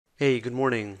Hey, good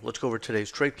morning. Let's go over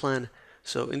today's trade plan.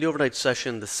 So in the overnight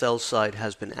session, the sell side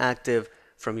has been active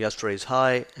from yesterday's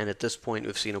high, and at this point,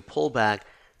 we've seen a pullback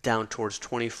down towards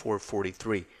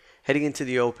 24.43. Heading into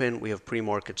the open, we have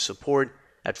pre-market support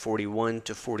at 41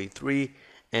 to 43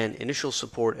 and initial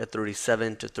support at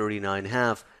 37 to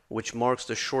 39.5, which marks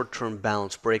the short-term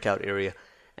balance breakout area.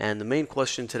 And the main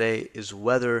question today is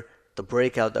whether the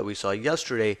breakout that we saw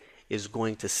yesterday is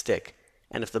going to stick.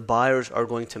 And if the buyers are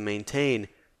going to maintain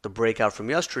the breakout from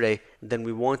yesterday, then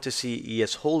we want to see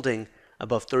ES holding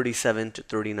above 37 to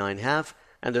 39.5,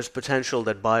 and there's potential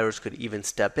that buyers could even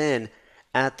step in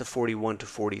at the 41 to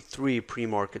 43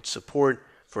 pre-market support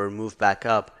for a move back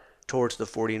up towards the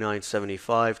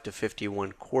 49.75 to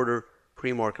 51 quarter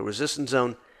pre-market resistance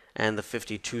zone and the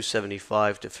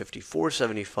 52.75 to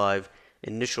 54.75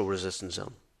 initial resistance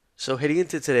zone. So heading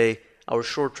into today, our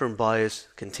short-term bias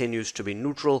continues to be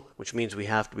neutral, which means we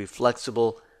have to be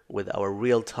flexible with our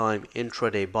real-time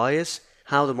intraday bias.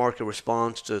 How the market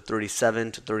responds to the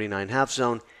 37 to 39.5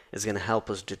 zone is going to help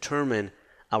us determine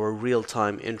our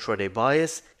real-time intraday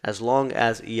bias. As long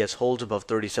as ES holds above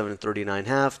 37 and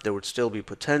 39.5, there would still be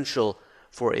potential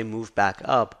for a move back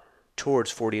up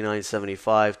towards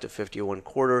 49.75 to 51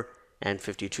 quarter and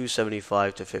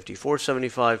 52.75 to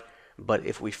 54.75. But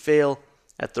if we fail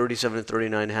at 37 and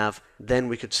 39.5, then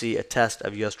we could see a test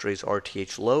of yesterday's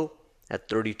RTH low at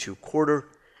 32 quarter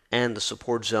and the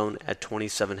support zone at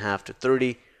 27.5 to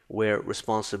 30, where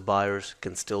responsive buyers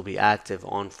can still be active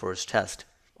on first test.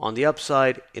 On the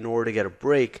upside, in order to get a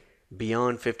break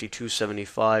beyond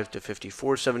 52.75 to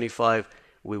 54.75,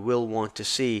 we will want to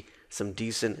see some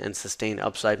decent and sustained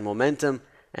upside momentum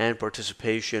and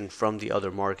participation from the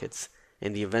other markets.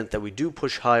 In the event that we do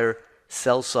push higher,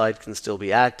 sell side can still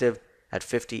be active at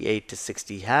 58 to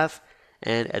 60.5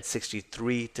 and at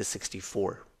 63 to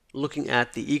 64. Looking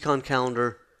at the econ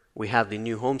calendar, we have the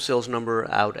new home sales number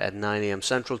out at 9 a.m.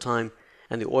 Central Time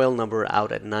and the oil number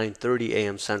out at 9:30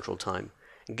 a.m. Central Time.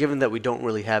 Given that we don't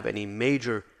really have any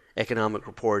major economic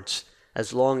reports,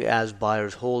 as long as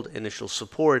buyers hold initial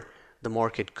support, the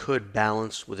market could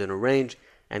balance within a range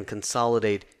and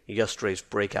consolidate yesterday's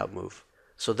breakout move.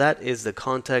 So that is the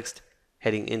context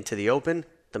heading into the open.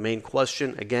 The main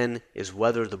question, again, is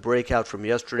whether the breakout from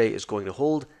yesterday is going to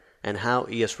hold and how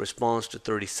ES responds to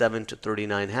 37 to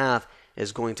 39.5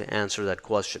 is going to answer that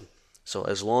question. So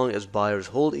as long as buyers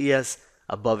hold ES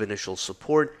above initial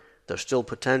support, there's still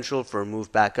potential for a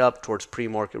move back up towards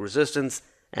pre-market resistance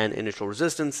and initial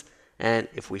resistance. And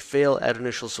if we fail at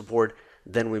initial support,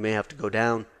 then we may have to go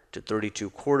down to 32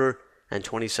 quarter and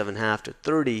 27.5 to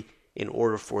 30 in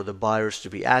order for the buyers to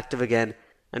be active again.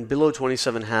 And below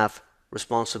 27.5,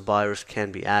 responsive buyers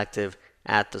can be active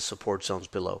at the support zones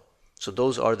below. So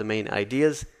those are the main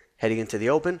ideas heading into the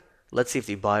open. Let's see if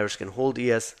the buyers can hold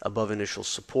ES above initial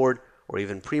support or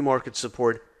even pre-market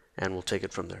support, and we'll take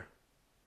it from there.